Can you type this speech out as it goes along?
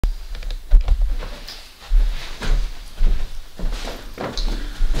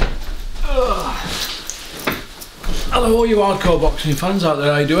Hello all you hardcore boxing fans out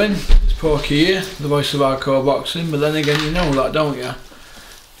there, how you doing? It's Porky here, the voice of hardcore boxing, but then again you know that, don't you?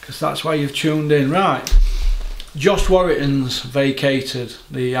 Because that's why you've tuned in. Right, Josh Warrington's vacated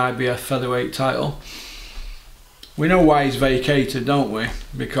the IBF featherweight title. We know why he's vacated, don't we?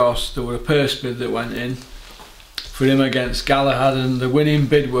 Because there were a purse bid that went in for him against Galahad, and the winning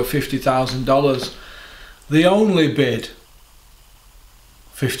bid were $50,000. The only bid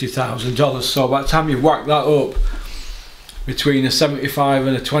 $50,000, so by the time you whack that up between a 75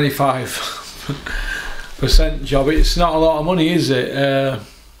 and a 25% job, it's not a lot of money, is it?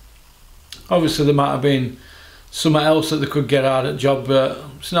 Obviously there might have been something else that they could get out of the job, but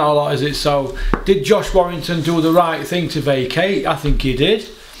it's not a lot, is it? So did Josh Warrington do the right thing to vacate? I think he did.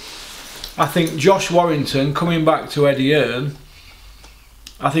 I think Josh Warrington coming back to Eddie Hearn,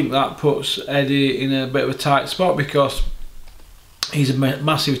 I think that puts Eddie in a bit of a tight spot, because he's a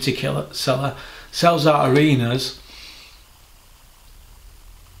massive ticket seller, sells out arenas.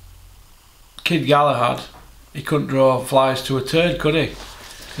 Kid Galahad, he couldn't draw flies to a turd, could he?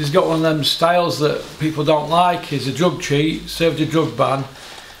 He's got one of them styles that people don't like. He's a drug cheat, served a drug ban,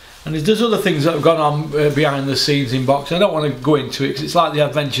 and there's other things that have gone on behind the scenes in boxing. I don't want to go into it because it's like the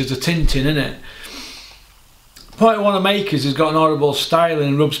adventures of Tintin, isn't it? The point I want to make is he's got an horrible style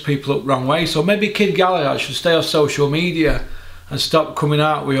and rubs people up the wrong way. So maybe Kid Galahad should stay off social media and stop coming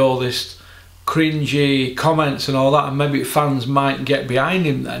out with all this cringy comments and all that, and maybe fans might get behind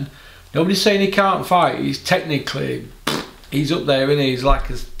him then. Nobody's saying he can't fight. He's technically, he's up there, isn't he? He's like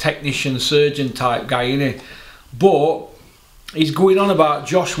a technician, surgeon type guy, isn't he? But he's going on about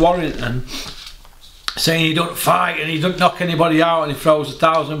Josh Warrington, saying he don't fight and he don't knock anybody out and he throws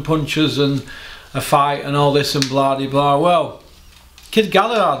 1,000 punches and a fight and all this and blah de blah. Well, Kid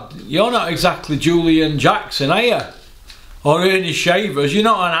Galahad, you're not exactly Julian Jackson, are you? Or Ernie Shavers. You're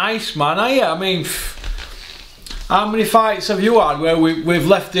not an Iceman, are you? I mean, how many fights have you had where we've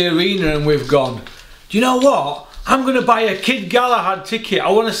left the arena and we've gone, do you know what? I'm going to buy a Kid Galahad ticket. I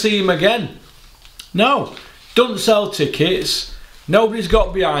want to see him again. No, doesn't sell tickets. Nobody's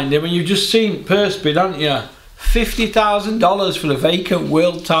got behind him, and you've just seen purse bid, haven't you? $50,000 for the vacant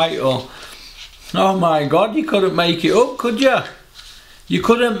world title. Oh my God, you couldn't make it up, could you? You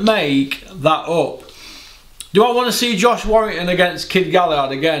couldn't make that up. Do I want to see Josh Warrington against Kid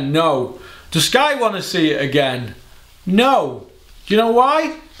Galahad again? No. Does Sky want to see it again? No. Do you know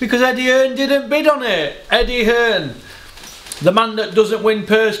why? Because Eddie Hearn didn't bid on it. Eddie Hearn, the man that doesn't win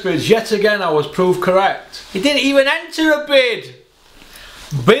purse bids. Yet again, I was proved correct. He didn't even enter a bid.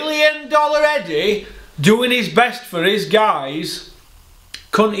 $1 billion Eddie, doing his best for his guys,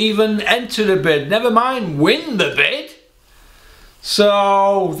 couldn't even enter the bid. Never mind win the bid.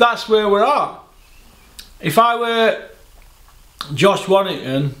 So that's where we're at. If I were Josh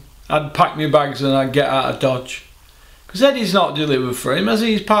Warrington, I'd pack my bags and I'd get out of Dodge. Because Eddie's not delivered for him, as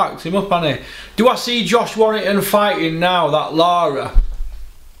he's parked him up, hasn't he? Do I see Josh Warrington fighting now, that Lara?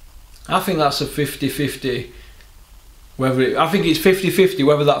 I think that's a 50-50. I think it's 50-50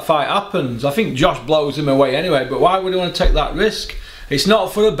 whether that fight happens. I think Josh blows him away anyway, but why would he want to take that risk? It's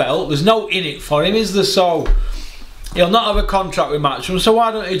not for a belt, there's no in it for him, is there? So he'll not have a contract with Matchroom, so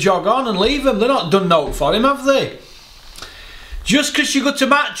why don't he jog on and leave him? They're not done note for him, have they? Just because you go to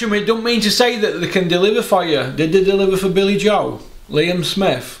Matchroom, it don't mean to say that they can deliver for you. Did they deliver for Billy Joe? Liam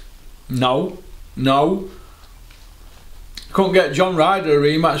Smith? No. No. Couldn't get John Ryder a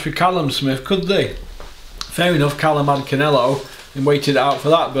rematch with Callum Smith, could they? Fair enough, Callum had Canelo and waited out for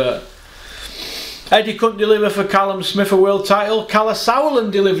that, but Eddie couldn't deliver for Callum Smith a world title. Calla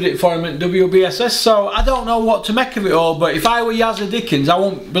Sauerland delivered it for him at WBSS, so I don't know what to make of it all. But if I were Yazza Dickens, I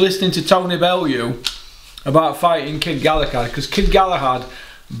won't be listening to Tony Bellew about fighting Kid Galahad, because Kid Galahad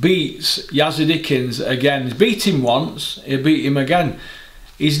beats Yazza Dickens again. He's beat him once, he'll beat him again.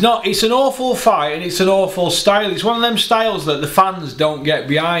 He's not, it's an awful fight and it's an awful style. It's one of them styles that the fans don't get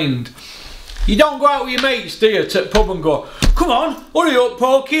behind. You don't go out with your mates, do you, to the pub and go, come on, hurry up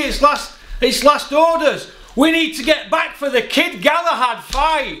Porky, it's last orders. We need to get back for the Kid Galahad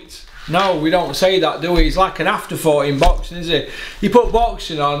fight. No, we don't say that, do we? He's like an afterthought in boxing, is he? You put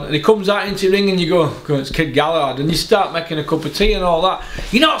boxing on and he comes out into the ring and you go, it's Kid Galahad, and you start making a cup of tea and all that.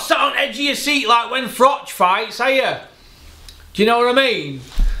 You're not sat on the edge of your seat like when Frotch fights, are you? Do you know what I mean?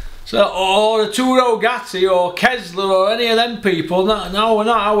 So, or Arturo Gatti or Kessler or any of them people. No, we're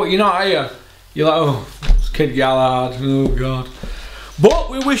not. You're not, are you? You're like, oh, it's Kid Galahad, oh God.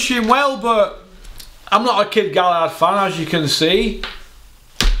 But we wish him well, but I'm not a Kid Galahad fan, as you can see.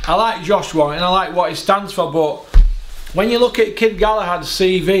 I like Josh Warrington, I like what he stands for, but when you look at Kid Galahad's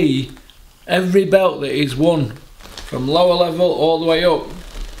CV, every belt that he's won, from lower level all the way up,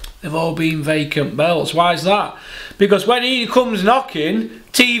 They've all been vacant belts. Why is that? Because when he comes knocking,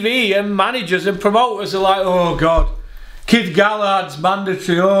 TV and managers and promoters are like, oh God, Kid Galahad's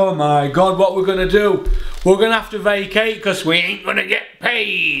mandatory, oh my God, what we're going to do? We're going to have to vacate because we ain't going to get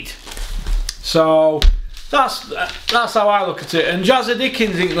paid. So that's how I look at it. And Jazza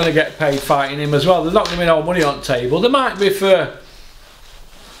Dickens ain't going to get paid fighting him as well. There's not going to be no money on the table. There might be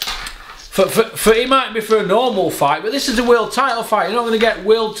it might be for a normal fight, but this is a world title fight. You're not going to get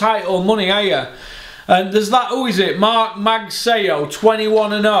world title money, are you? And there's that, who is it? Mark Magsayo,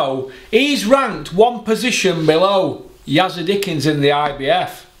 21-0. He's ranked one position below Jazza Dickens in the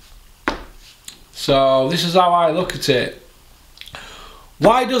IBF. So this is how I look at it.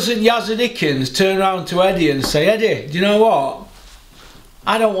 Why doesn't Jazza Dickens turn around to Eddie and say, Eddie, do you know what?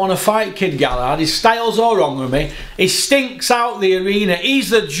 I don't want to fight Kid Galahad. His style's all wrong with me. He stinks out the arena.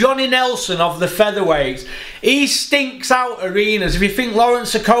 He's the Johnny Nelson of the featherweights. He stinks out arenas. If you think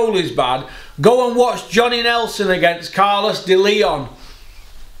Lawrence Okoli's bad, go and watch Johnny Nelson against Carlos de Leon.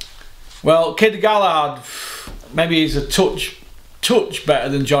 Well, Kid Galahad, maybe he's a touch better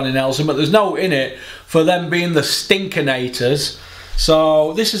than Johnny Nelson, but there's no in it for them being the stinkinators.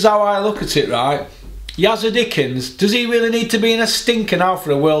 So this is how I look at it, right? Jazza Dickens, does he really need to be in a stinker now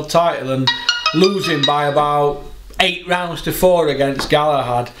for a world title and losing by about 8 rounds to 4 against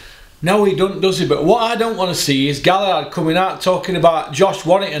Galahad? No, he doesn't, does he? But what I don't want to see is Galahad coming out talking about Josh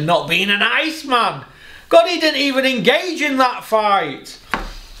Warrington not being an Iceman. God, he didn't even engage in that fight.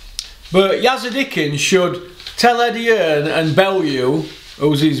 But Jazza Dickens should tell Eddie Hearn and Bellew,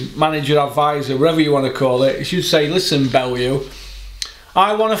 who's his manager, advisor, whatever you want to call it, he should say, listen, Bellew,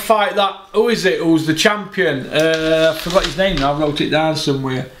 I want to fight that, who is it, who's the champion? I forgot his name now, I wrote it down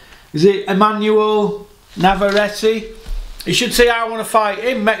somewhere. Is it Emmanuel Navarrete? He should say, I want to fight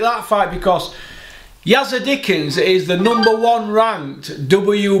him, make that fight, because Jazza Dickens is the #1 ranked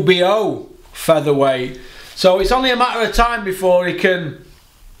WBO featherweight. So it's only a matter of time before he can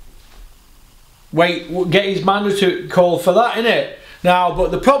get his mandatory call for that, innit? Now,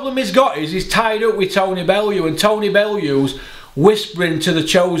 but the problem he's got is he's tied up with Tony Bellew, and Tony Bellew's whispering to the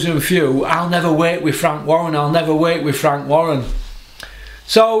chosen few, I'll never work with Frank Warren, I'll never work with Frank Warren.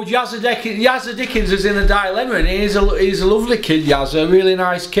 So Jazza Dickens is in a dilemma, and he's a lovely kid, Jazza, a really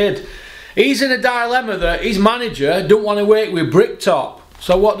nice kid. He's in a dilemma that his manager don't want to work with Bricktop.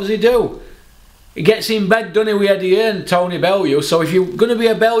 So what does he do? He gets in bed, doesn't he, with Eddie Hearn and Tony Bellew. So if you're going to be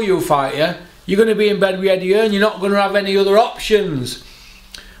a Bellew fighter, you're going to be in bed with Eddie Hearn, you're not going to have any other options.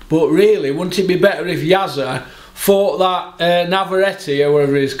 But really, wouldn't it be better if Jazza fought that Navarrete, or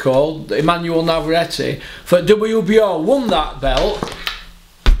whatever he's called, Emmanuel Navarrete, for WBO, won that belt,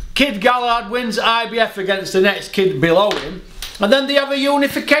 Kid Galahad wins IBF against the next kid below him, and then they have a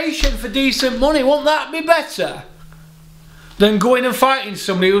unification for decent money? Wouldn't that be better than going and fighting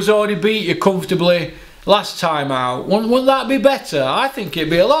somebody who's already beat you comfortably last time out? Wouldn't that be better? I think it'd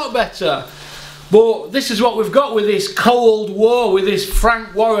be a lot better. But this is what we've got with this Cold War, with this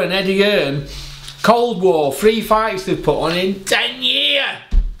Frank Warren, Eddie Hearn Cold War. 3 fights they've put on in 10 years.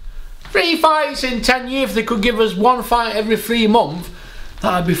 3 fights in 10 years. If they could give us 1 fight every 3 months,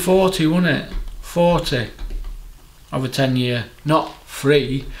 that'd be 40, wouldn't it? 40 over 10 years, not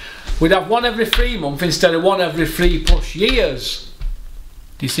 3. We'd have 1 every 3 months instead of 1 every 3+ years.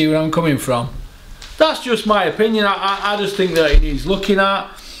 Do you see where I'm coming from? That's just my opinion. I just think that it needs looking at.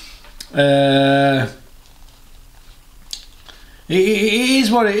 It is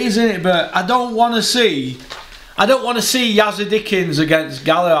what it is, isn't it? But I don't want to see Jazza Dickens against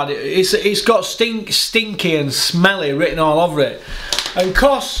Galahad. It's got stinky and smelly written all over it. And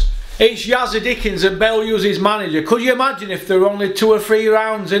cause it's Jazza Dickens and Bellew's his manager, could you imagine if there were only 2 or 3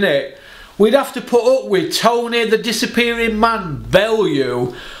 rounds in it? We'd have to put up with Tony the disappearing man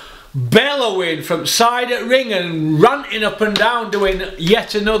Bellew bellowing from side at ring and ranting up and down, doing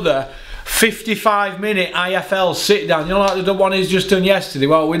yet another 55-minute IFL sit down, you know, like the one he's just done yesterday.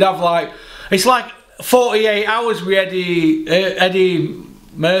 Well, we'd have like, it's like 48 hours with Eddie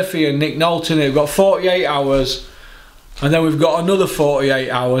Murphy and Nick Knowlton. We've got 48 hours, and then we've got another 48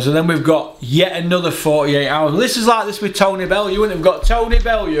 hours, and then we've got yet another 48 hours. This is like this with Tony Bellew, and we've got Tony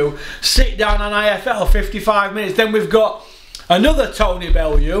Bellew sit down on IFL 55 minutes, then we've got another Tony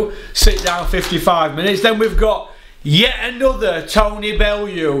Bellew sit down 55 minutes, then we've got yet another Tony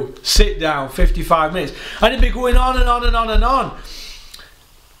Bellew sit down 55 minutes, and it'd be going on and on and on and on,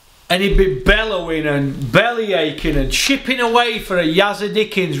 and he'd be bellowing and belly aching and chipping away for a Jazza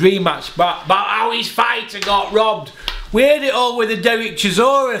Dickens rematch about how his fighter got robbed. We had it all with the Derek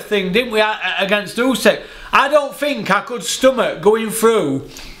Chisora thing, didn't we, against Usyk? I don't think I could stomach going through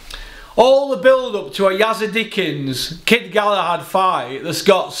all the build up to a Yazza Dickens Kid Galahad fight that's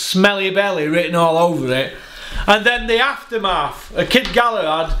got smelly belly written all over it, and then the aftermath, a Kid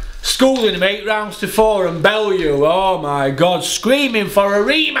Galahad schooling him 8 rounds to 4 and Bellew, oh my god, screaming for a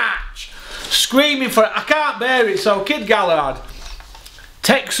rematch, screaming for it. I can't bear it. So Kid Galahad,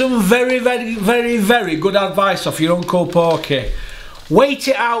 take some very good advice off your Uncle Porky. Wait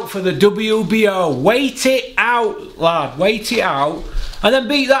it out for the WBO. Wait it out, lad. Wait it out. And then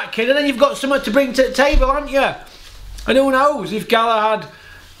beat that kid, and then you've got something to bring to the table, haven't you? And who knows, if Galahad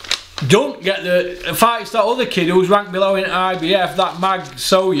don't get the fights that other kid who's ranked below in IBF, that Mag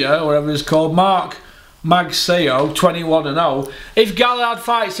Soya, or whatever it's called, Mark Magsayo, 21-0. If Galahad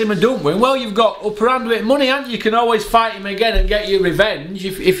fights him and don't win, well, you've got upper hand with money, haven't you? You can always fight him again and get your revenge.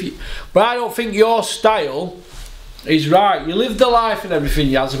 But I don't think your style is right. You live the life and everything,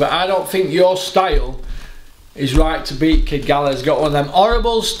 Yaz, but I don't think your style is right to beat Kid Galahad. He's got one of them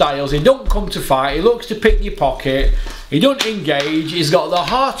horrible styles. He don't come to fight. He looks to pick your pocket. He don't engage. He's got the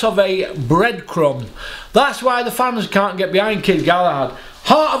heart of a breadcrumb. That's why the fans can't get behind Kid Galahad.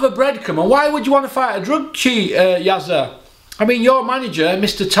 Heart of a breadcrumb. And why would you want to fight a drug cheat, Yazza? I mean, your manager,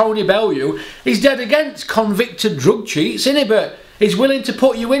 Mr. Tony Bellew, is dead against convicted drug cheats, isn't he? But he's willing to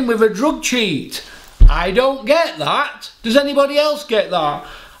put you in with a drug cheat. I don't get that. Does anybody else get that?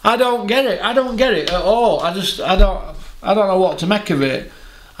 I don't get it. I don't get it at all. I don't know what to make of it.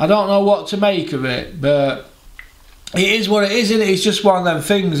 I don't know what to make of it. But it is what it is, isn't it? It's just one of them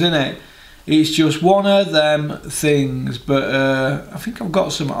things, isn't it? It's just one of them things. But I think I've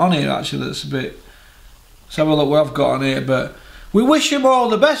got some on here actually that's a bit. Let's have a look what I've got on here. But we wish him all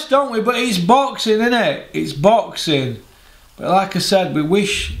the best, don't we? But it's boxing, isn't it? It's boxing. But like I said, we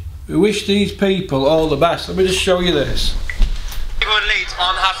wish these people all the best. Let me just show you this. People in Leeds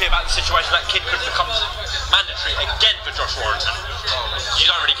aren't happy about the situation that kid could become mandatory again for Josh Warrington. You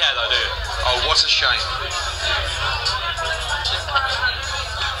don't really care though, do you? Oh, what a shame.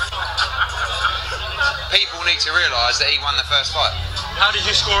 People need to realise that he won the first fight. How did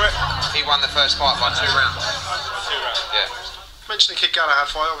you score it? He won the first fight by 2 rounds. 2 rounds. Yeah. Mentioning Kid Galahad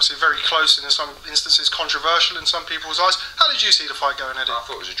fight, obviously very close and in some instances controversial in some people's eyes. How did you see the fight going, Eddie? I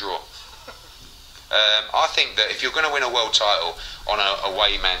thought it was a draw. I think that if you're going to win a world title on a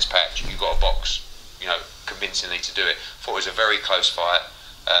away man's patch, you've got to box, you know, convincingly to do it. I thought it was a very close fight.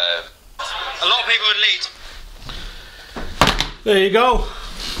 A lot of people in Leeds. There you go.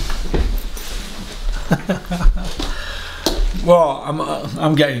 Well,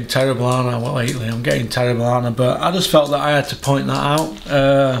 I'm getting terrible, aren't I? Well, lately I'm getting terrible, aren't I? But I just felt that I had to point that out.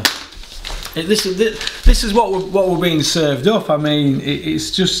 This is what we're being served up. I mean,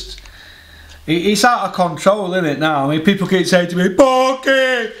 it's just. It's out of control, isn't it, now? I mean, people keep saying to me,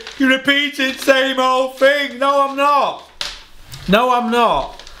 Porky, you're repeating the same old thing. No, I'm not. No, I'm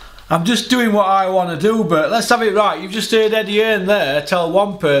not. I'm just doing what I want to do, but let's have it right. You've just heard Eddie Hearn there tell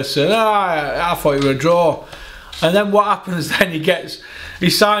one person, I thought you were a draw. And then what happens then? He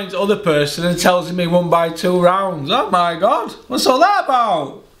signs other person and tells him he won by 2 rounds. Oh my God, what's all that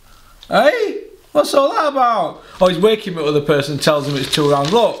about? Hey? What's all that about? Oh, he's waking up with other person and tells him it's 2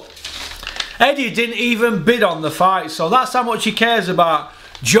 rounds. Look. Eddie didn't even bid on the fight, so that's how much he cares about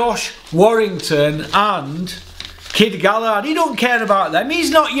Josh Warrington and Kid Galahad. He don't care about them.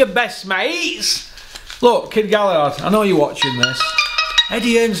 He's not your best mates. Look, Kid Galahad, I know you're watching this.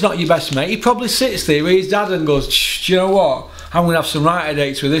 Eddie Hearn's not your best mate. He probably sits there with his dad and goes, do you know what? I'm going to have some right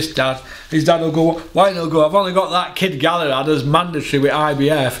headaches with this dad. His dad will go, why not go? I've only got that Kid Galahad as mandatory with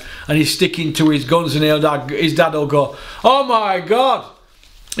IBF, and he's sticking to his guns, and his dad will go, oh my God.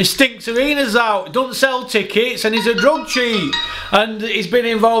 He stinks arenas out, doesn't sell tickets, and he's a drug cheat. And he's been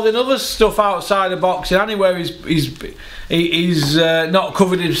involved in other stuff outside of boxing anywhere. He's not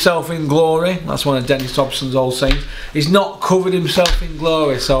covered himself in glory. That's one of Dennis Hobson's old sayings. He's not covered himself in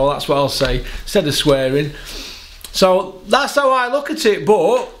glory, so that's what I'll say, instead of swearing. So that's how I look at it,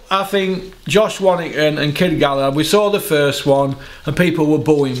 but I think Josh Warrington and Kid Galahad, we saw the first one, and people were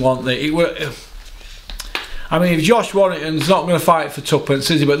booing, weren't they? I mean, if Josh Warrington's not going to fight for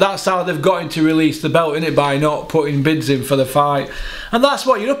tuppence, is he? But that's how they've got him to release the belt, innit? By not putting bids in for the fight. And that's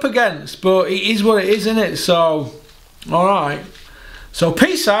what you're up against. But it is what it is, innit? So, alright. So,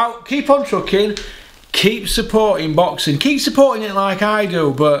 peace out. Keep on trucking. Keep supporting boxing. Keep supporting it like I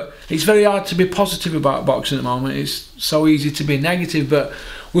do. But it's very hard to be positive about boxing at the moment. It's so easy to be negative. But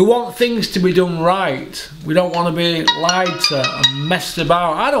we want things to be done right. We don't want to be lied to and messed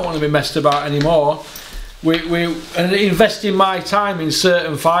about. I don't want to be messed about anymore. And investing my time in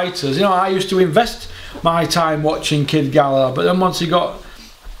certain fighters. You know, I used to invest my time watching Kid Galahad, but then once he got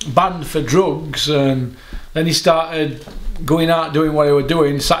banned for drugs, and then he started going out doing what they were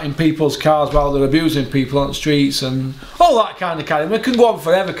doing, sat in people's cars while they're abusing people on the streets and all that kind of carry on. It can go on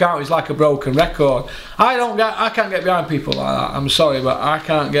forever, can't it? It's like a broken record. I can't get behind people like that. I'm sorry, but I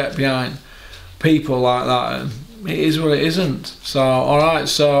can't get behind people like that. It is what it isn't. So, alright,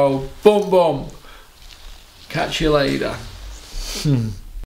 so boom boom. Catch you later.